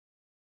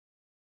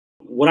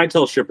what I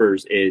tell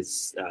shippers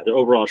is the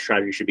overall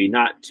strategy should be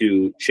not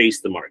to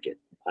chase the market.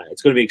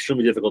 It's going to be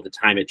extremely difficult to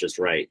time it just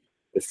right.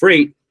 With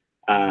freight,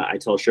 I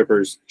tell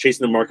shippers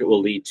chasing the market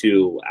will lead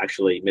to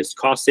actually missed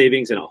cost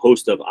savings and a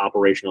host of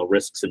operational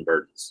risks and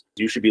burdens.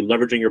 You should be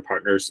leveraging your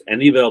partners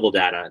and the available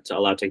data to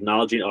allow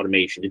technology and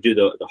automation to do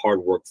the hard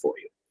work for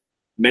you.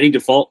 Many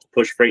default to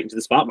push freight into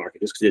the spot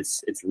market just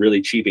because it's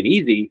really cheap and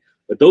easy,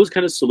 but those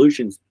kind of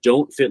solutions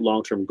don't fit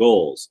long-term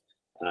goals.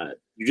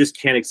 You just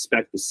can't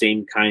expect the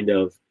same kind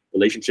of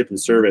relationship and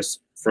service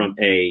from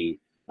a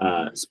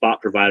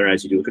spot provider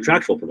as you do a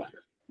contractual provider.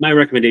 My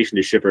recommendation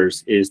to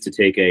shippers is to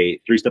take a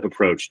three-step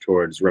approach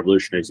towards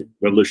revolutionizing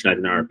the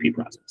RFP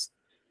process.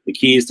 The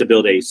key is to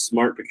build a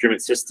smart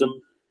procurement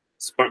systems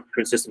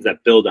that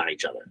build on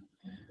each other.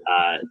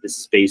 This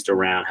is based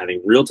around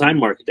having real-time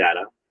market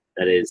data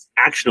that is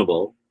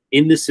actionable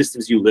in the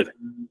systems you live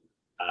in.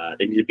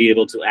 They need to be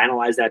able to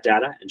analyze that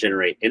data and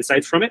generate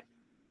insights from it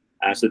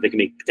so that they can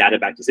make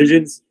data-backed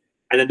decisions.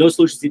 And then those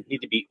solutions need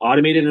to be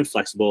automated and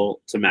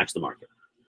flexible to match the market.